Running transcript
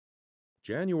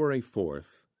January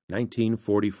 4th,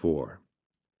 1944.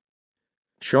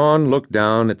 Sean looked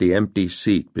down at the empty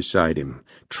seat beside him,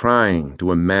 trying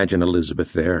to imagine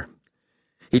Elizabeth there.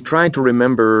 He tried to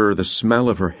remember the smell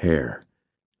of her hair,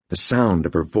 the sound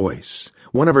of her voice,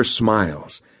 one of her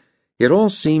smiles. It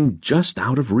all seemed just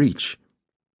out of reach.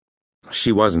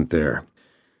 She wasn't there.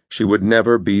 She would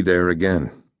never be there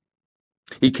again.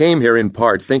 He came here in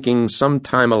part thinking some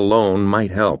time alone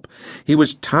might help. He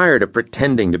was tired of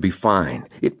pretending to be fine.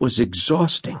 It was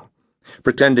exhausting.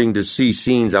 Pretending to see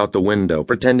scenes out the window,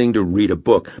 pretending to read a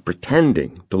book,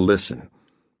 pretending to listen.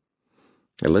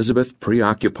 Elizabeth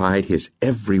preoccupied his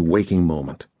every waking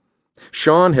moment.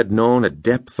 Sean had known a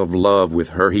depth of love with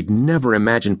her he'd never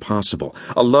imagined possible,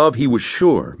 a love he was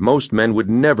sure most men would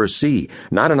never see,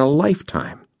 not in a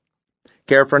lifetime.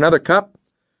 "Care for another cup?"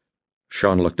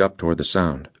 Sean looked up toward the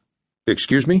sound.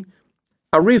 "Excuse me?"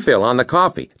 "A refill on the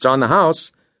coffee. It's on the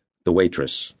house." The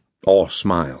waitress, all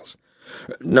smiles.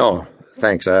 "No,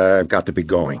 thanks. I've got to be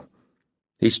going."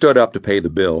 He stood up to pay the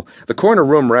bill. The corner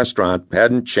room restaurant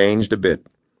hadn't changed a bit.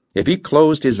 If he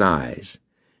closed his eyes,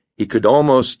 he could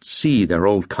almost see their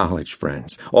old college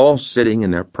friends, all sitting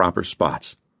in their proper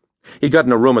spots. He got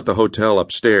in a room at the hotel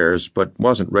upstairs, but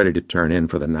wasn't ready to turn in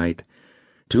for the night.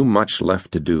 Too much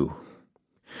left to do.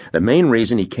 The main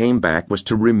reason he came back was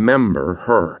to remember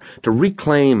her, to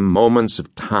reclaim moments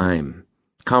of time,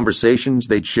 conversations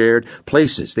they'd shared,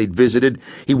 places they'd visited.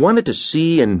 He wanted to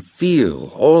see and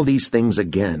feel all these things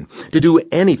again, to do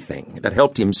anything that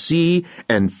helped him see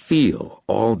and feel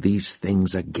all these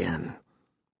things again.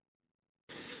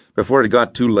 Before it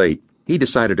got too late, he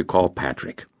decided to call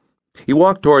Patrick. He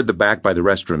walked toward the back by the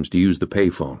restrooms to use the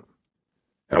payphone.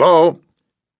 "Hello?"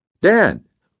 "Dad."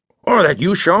 "Oh, that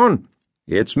you, Sean?"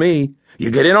 "It's me." "You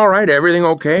get in all right? Everything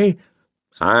okay?"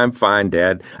 "I'm fine,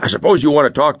 Dad. I suppose you want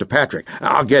to talk to Patrick.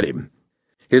 I'll get him."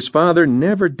 His father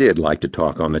never did like to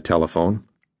talk on the telephone.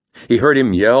 He heard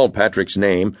him yell Patrick's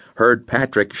name, heard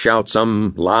Patrick shout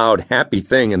some loud, happy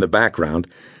thing in the background.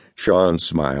 Sean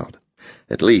smiled.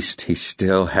 At least he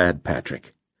still had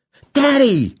Patrick.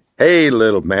 "Daddy!" "Hey,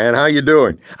 little man, how you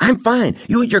doing?" "I'm fine.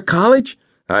 You at your college?"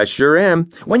 "I sure am.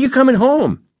 When you coming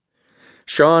home?"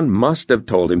 Sean must have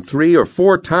told him 3 or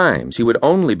 4 times he would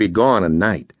only be gone a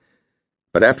night.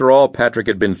 But after all Patrick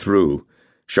had been through,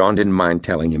 Sean didn't mind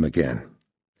telling him again.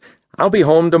 "I'll be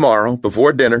home tomorrow,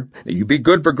 before dinner. You be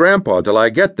good for Grandpa till I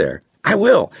get there." "I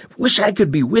will. Wish I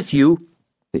could be with you."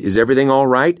 "Is everything all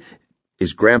right?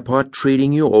 Is Grandpa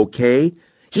treating you okay?"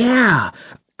 "Yeah.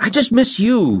 I just miss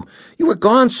you. You were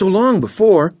gone so long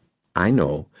before." "I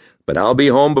know, but I'll be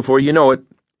home before you know it."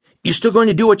 "You still going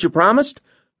to do what you promised?"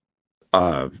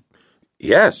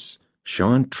 Yes."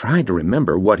 Sean tried to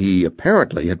remember what he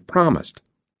apparently had promised.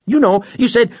 "You know, you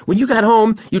said when you got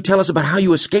home, you'd tell us about how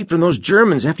you escaped from those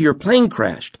Germans after your plane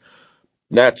crashed."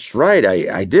 "That's right,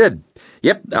 I did.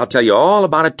 Yep, I'll tell you all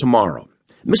about it tomorrow."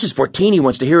 "Mrs. Fortini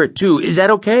wants to hear it, too. Is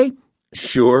that okay?"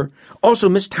 "Sure." "Also,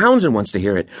 Miss Townsend wants to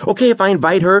hear it. Okay if I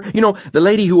invite her? You know, the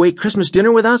lady who ate Christmas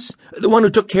dinner with us? The one who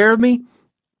took care of me?"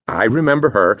 "I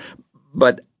remember her,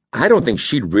 but I don't think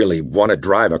she'd really want to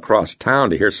drive across town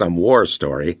to hear some war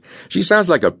story. She sounds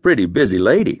like a pretty busy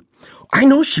lady." "I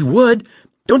know she would.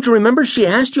 Don't you remember she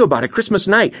asked you about it Christmas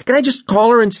night? Can I just call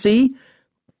her and see?"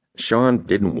 Sean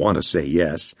didn't want to say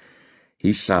yes.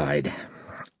 He sighed.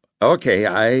 "Okay,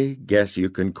 I guess you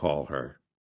can call her."